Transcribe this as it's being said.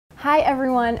Hi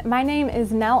everyone, my name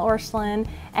is Nell Orschlin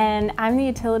and I'm the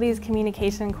Utilities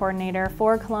Communication Coordinator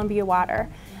for Columbia Water.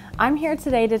 I'm here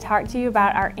today to talk to you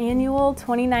about our annual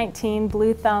 2019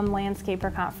 Blue Thumb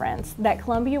Landscaper Conference that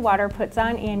Columbia Water puts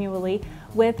on annually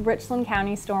with Richland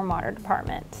County Stormwater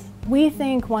Department. We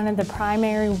think one of the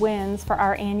primary wins for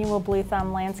our annual Blue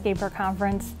Thumb Landscaper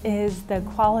Conference is the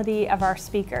quality of our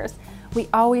speakers. We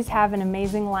always have an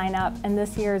amazing lineup and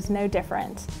this year is no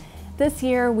different. This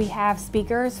year we have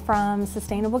speakers from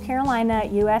Sustainable Carolina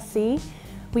at USC,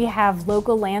 we have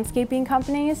local landscaping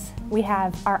companies, we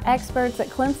have our experts at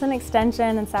Clemson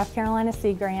Extension and South Carolina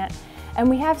Sea Grant, and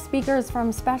we have speakers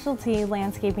from specialty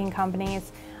landscaping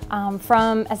companies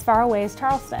from as far away as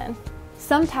Charleston.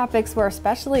 Some topics we're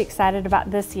especially excited about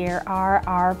this year are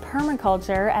our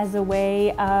permaculture as a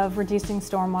way of reducing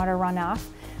stormwater runoff.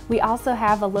 We also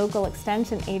have a local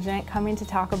extension agent coming to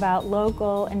talk about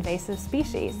local invasive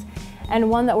species. And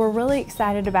one that we're really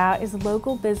excited about is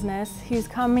local business who's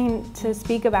coming to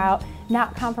speak about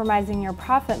not compromising your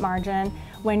profit margin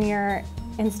when you're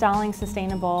installing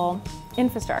sustainable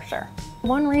infrastructure.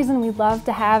 One reason we love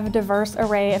to have a diverse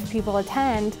array of people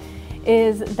attend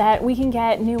is that we can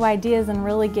get new ideas and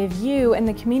really give you and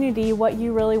the community what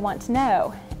you really want to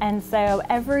know. And so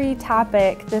every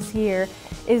topic this year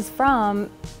is from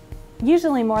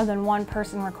usually more than one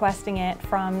person requesting it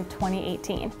from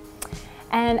 2018.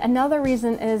 And another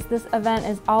reason is this event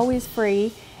is always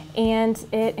free and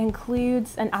it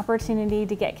includes an opportunity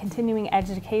to get continuing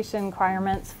education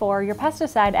requirements for your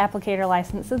pesticide applicator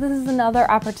license. So this is another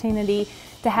opportunity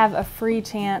to have a free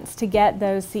chance to get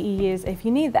those CEUs if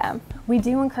you need them. We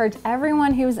do encourage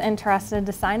everyone who's interested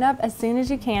to sign up as soon as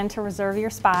you can to reserve your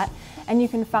spot, and you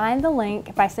can find the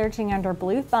link by searching under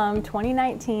Blue Thumb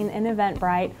 2019 in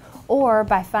Eventbrite or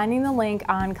by finding the link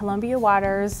on Columbia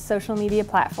Water's social media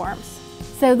platforms.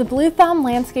 So the Blue Thumb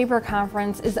Landscaper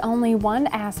Conference is only one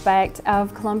aspect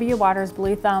of Columbia Water's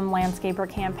Blue Thumb Landscaper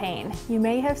campaign. You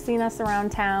may have seen us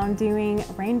around town doing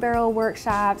rain barrel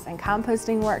workshops and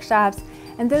composting workshops,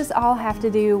 and those all have to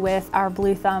do with our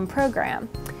Blue Thumb program.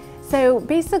 So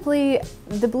basically,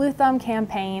 the Blue Thumb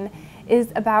campaign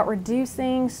is about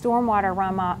reducing stormwater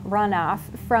runoff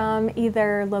from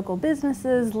either local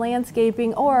businesses,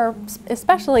 landscaping, or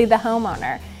especially the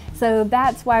homeowner. So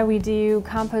that's why we do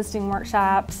composting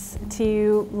workshops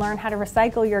to learn how to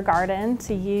recycle your garden,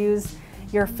 to use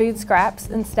your food scraps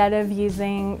instead of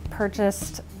using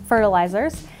purchased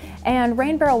fertilizers, and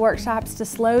rain barrel workshops to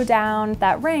slow down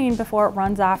that rain before it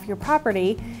runs off your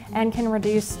property and can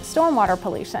reduce stormwater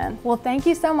pollution. Well, thank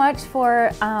you so much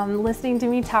for listening to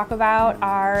me talk about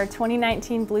our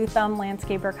 2019 Blue Thumb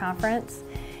Landscaper Conference.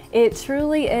 It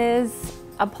truly is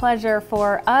a pleasure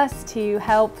for us to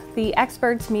help the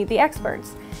experts meet the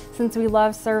experts, since we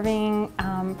love serving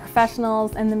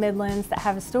professionals in the Midlands that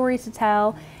have a story to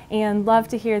tell and love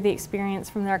to hear the experience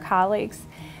from their colleagues.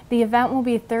 The event will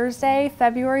be Thursday,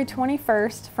 February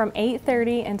 21st from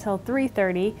 8:30 until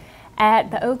 3:30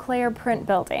 at the Eau Claire Print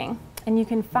Building. And you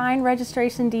can find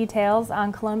registration details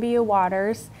on Columbia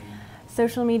Water's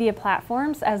social media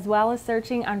platforms, as well as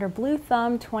searching under Blue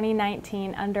Thumb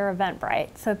 2019 under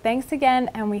Eventbrite. So thanks again,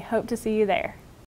 and we hope to see you there.